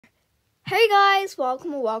Hey guys,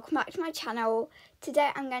 welcome back to my channel.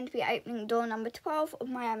 Today I'm going to be opening door number 12 of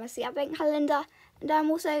my MSC Advent calendar, and I'm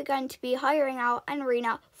also going to be hiring out an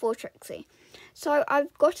arena for Trixie. So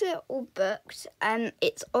I've got it all booked and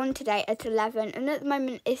it's on today at 11 and at the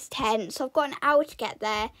moment it's 10, so I've got an hour to get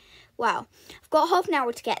there. Well, I've got half an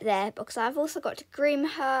hour to get there because I've also got to groom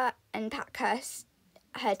her and pack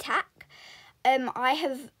her tack. I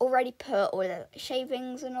have already put all the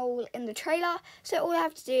shavings and all in the trailer, so all I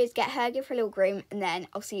have to do is get her, give her a little groom, and then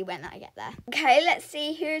I'll see you when I get there. Okay, let's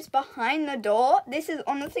see who's behind the door. This is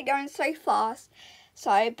honestly going so fast.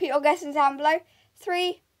 So put your guesses down below.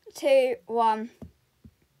 3, 2, 1.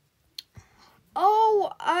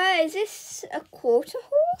 Oh, is this a quarter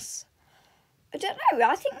horse? I don't know.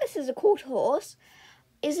 I think this is a quarter horse.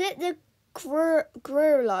 Is it the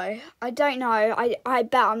Grurlo? I don't know. I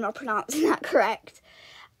bet I'm not pronouncing that correct.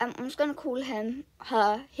 I'm just going to call him,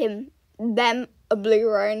 her, him, them a blue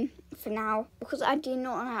roan for now because I do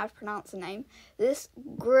not know how to pronounce the name. This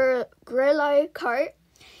Grurlo coat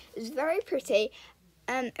is very pretty.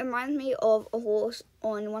 It reminds me of a horse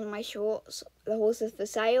on one of my shorts. The horse is for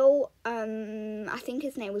sale. I think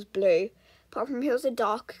his name was Blue. Apart from he was a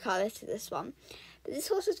darker colour to this one. But this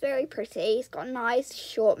horse is very pretty. He's got a nice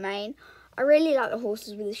short mane. I really like the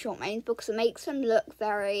horses with the short manes because it makes them look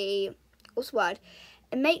very, what's the word?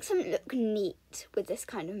 It makes them look neat with this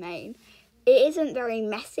kind of mane. It isn't very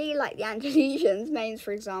messy like the Andalusians manes,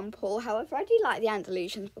 for example. However, I do like the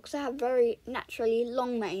Andalusians because they have very naturally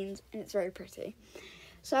long manes and it's very pretty.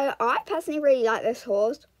 So I personally really like this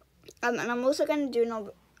horse. And I'm also going to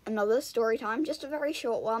do another story time, just a very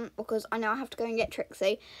short one because I know I have to go and get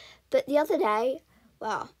Trixie. But the other day,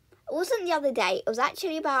 well, it wasn't the other day, it was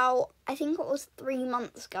actually about, I think it was 3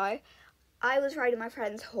 months ago. I was riding my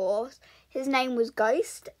friend's horse. His name was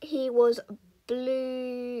Ghost. He was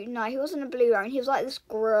blue, no, he wasn't a blue roan. He was like this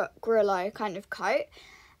Grillo kind of coat.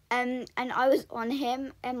 And I was on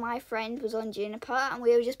him and my friend was on Juniper and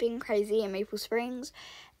we were just being crazy in Maple Springs.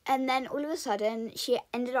 And then all of a sudden, she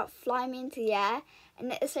ended up flying me into the air.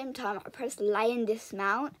 And at the same time, I pressed lay and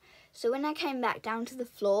dismount. So when I came back down to the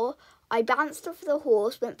floor, I bounced off the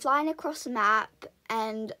horse, went flying across the map,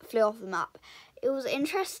 and flew off the map. It was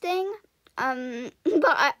interesting, but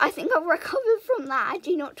I think I've recovered from that. I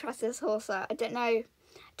do not trust this horse, so I don't know.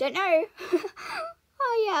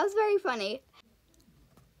 Oh yeah, it was very funny.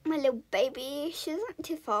 My little baby, she isn't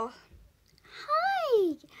too far.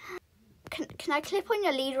 Hi! Can I clip on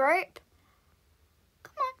your lead rope?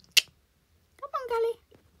 Come on, Gully.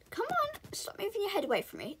 Come on, stop moving your head away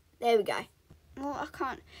from me. There we go. Well, I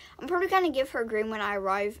can't. I'm probably going to give her a groom when I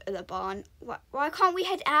arrive at the barn. Why can't we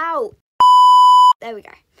head out? There we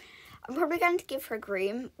go. I'm probably going to give her a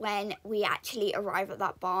groom when we actually arrive at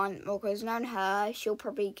that barn because knowing her, she'll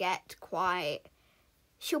probably get all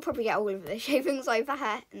of the shavings over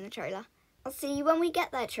her in the trailer. I'll see you when we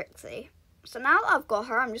get there, Trixie. So now that I've got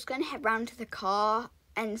her, I'm just going to head round to the car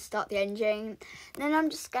and start the engine. And then I'm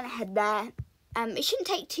just going to head there. It shouldn't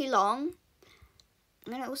take too long.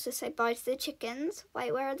 I'm going to also say bye to the chickens.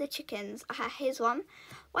 Wait, where are the chickens? Aha, here's one.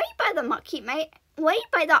 Why you by the mucky, mate? Why you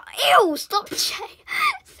by that? Ew, stop. What did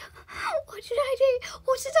I do?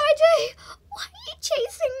 What did I do? Why are you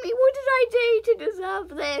chasing me? What did I do to deserve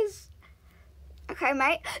this? Okay,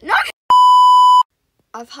 mate. No!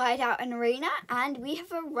 I've hired out an arena and we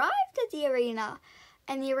have arrived at the arena.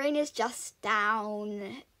 And the arena is just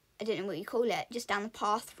down, I don't know what you call it, just down the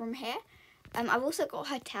path from here. I've also got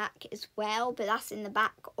her tack as well, but that's in the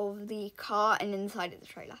back of the car and inside of the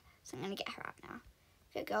trailer. So I'm going to get her out now.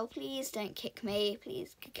 Good girl, please don't kick me.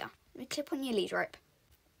 Please, good girl. Let me clip on your lead rope.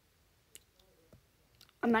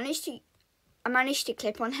 I managed to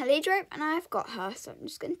clip on her lead rope and I've got her. So I'm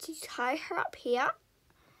just going to tie her up here.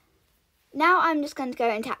 Now I'm just going to go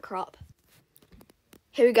and tack her up.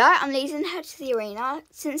 Here we go, I'm leading her to the arena.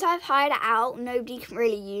 Since I've hired it out, nobody can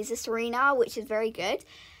really use this arena, which is very good.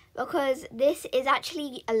 Because this is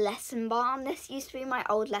actually a lesson barn. This used to be my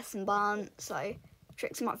old lesson barn, so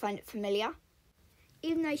Trixie might find it familiar.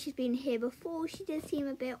 Even though she's been here before, she did seem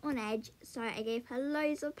a bit on edge, so I gave her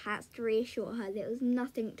loads of pats to reassure her there was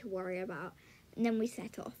nothing to worry about. And then we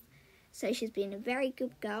set off. So she's been a very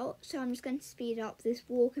good girl, so I'm just going to speed up this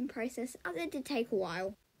walking process, as it did take a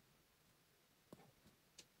while.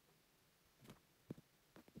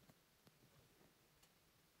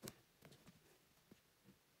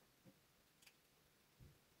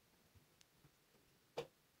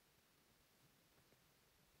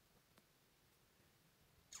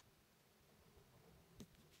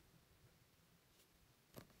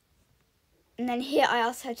 And then here I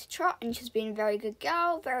asked her to trot and she's been a very good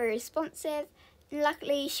girl, very responsive. And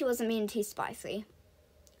luckily she wasn't being too spicy.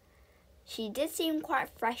 She did seem quite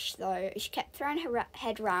fresh though. She kept throwing her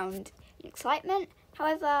head round in excitement.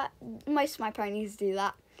 However, most of my ponies do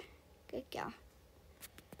that. Good girl.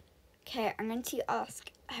 Okay, I'm going to ask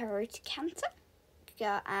her to canter. Good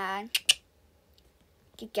girl, and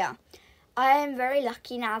good girl. I am very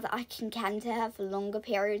lucky now that I can canter her for longer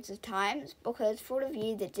periods of times, because for all of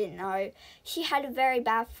you that didn't know, she had a very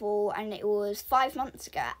bad fall, and it was 5 months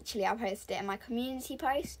ago actually. I posted it in my community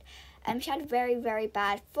post. She had a very, very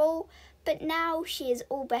bad fall, but now she is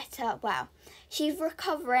all better. Well, she's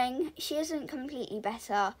recovering. She isn't completely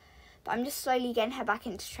better, but I'm just slowly getting her back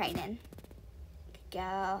into training. Good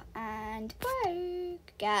girl, and whoa,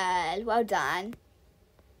 good girl, well done.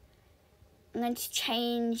 I'm going to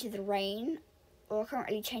change the rein, or I can't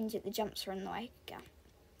really change it, the jumps are in the way. Go.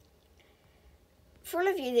 For all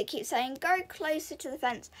of you that keep saying, go closer to the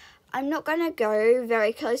fence, I'm not going to go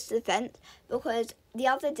very close to the fence, because the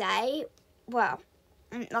other day, well,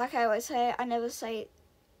 like I always say, I never say,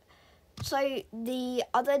 so the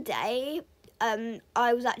other day,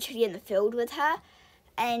 I was actually in the field with her,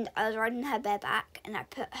 and I was riding her bareback, and I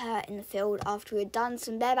put her in the field after we had done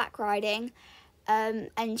some bareback riding.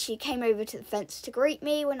 And she came over to the fence to greet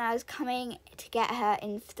me when I was coming to get her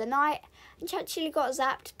in for the night, and she actually got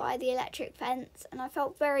zapped by the electric fence, and I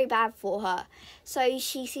felt very bad for her. So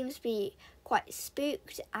she seems to be quite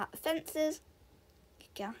spooked at the fences.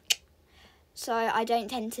 Yeah. So I don't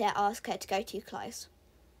tend to ask her to go too close.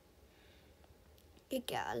 Good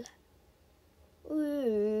girl.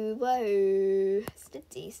 Ooh, whoa.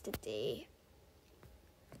 Steady, steady.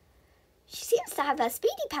 She seems to have her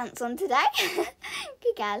speedy pants on today.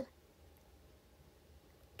 Good girl.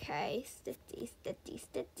 Okay, steady, steady,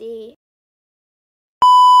 steady.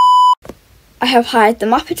 I have hired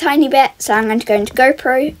them up a tiny bit, so I'm going to go into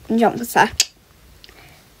GoPro and jump with her.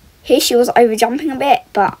 Here she was over jumping a bit,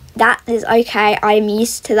 but that is okay. I am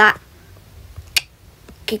used to that.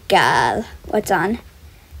 Good girl. Well done.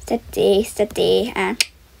 Steady, steady, and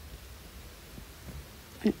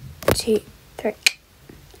 1, 2, 3.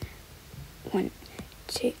 1,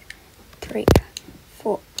 2, 3,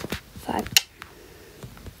 4, 5.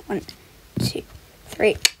 1, 2,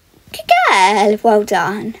 3. Good girl. Well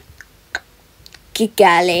done. Good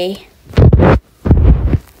girlie.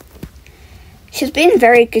 She's been a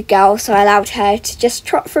very good girl, so I allowed her to just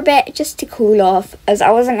trot for a bit, just to cool off, as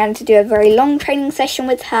I wasn't going to do a very long training session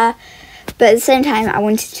with her. But at the same time, I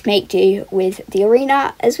wanted to make do with the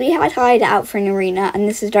arena, as we had hired out for an arena, and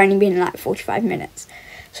this had only been like 45 minutes.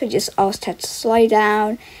 So I just asked her to slow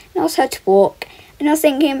down and asked her to walk. And I was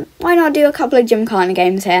thinking, why not do a couple of gymkhana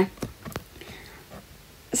games here?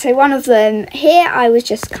 So one of them here, I was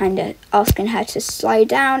just kind of asking her to slow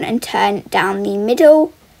down and turn down the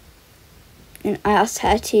middle. And I asked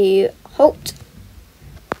her to halt,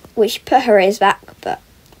 which put her ears back, but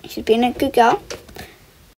she's been a good girl.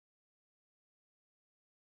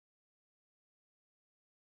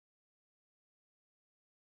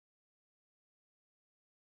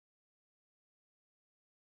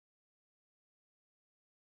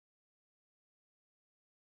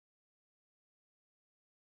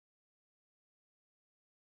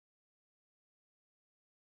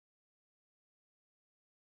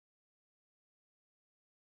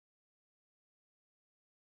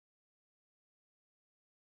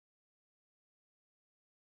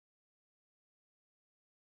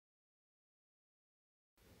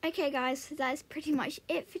 Okay guys, so that's pretty much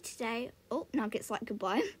it for today. Oh, Nuggets like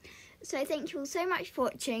goodbye. So thank you all so much for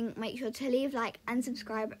watching. Make sure to leave a like and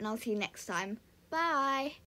subscribe, and I'll see you next time. Bye!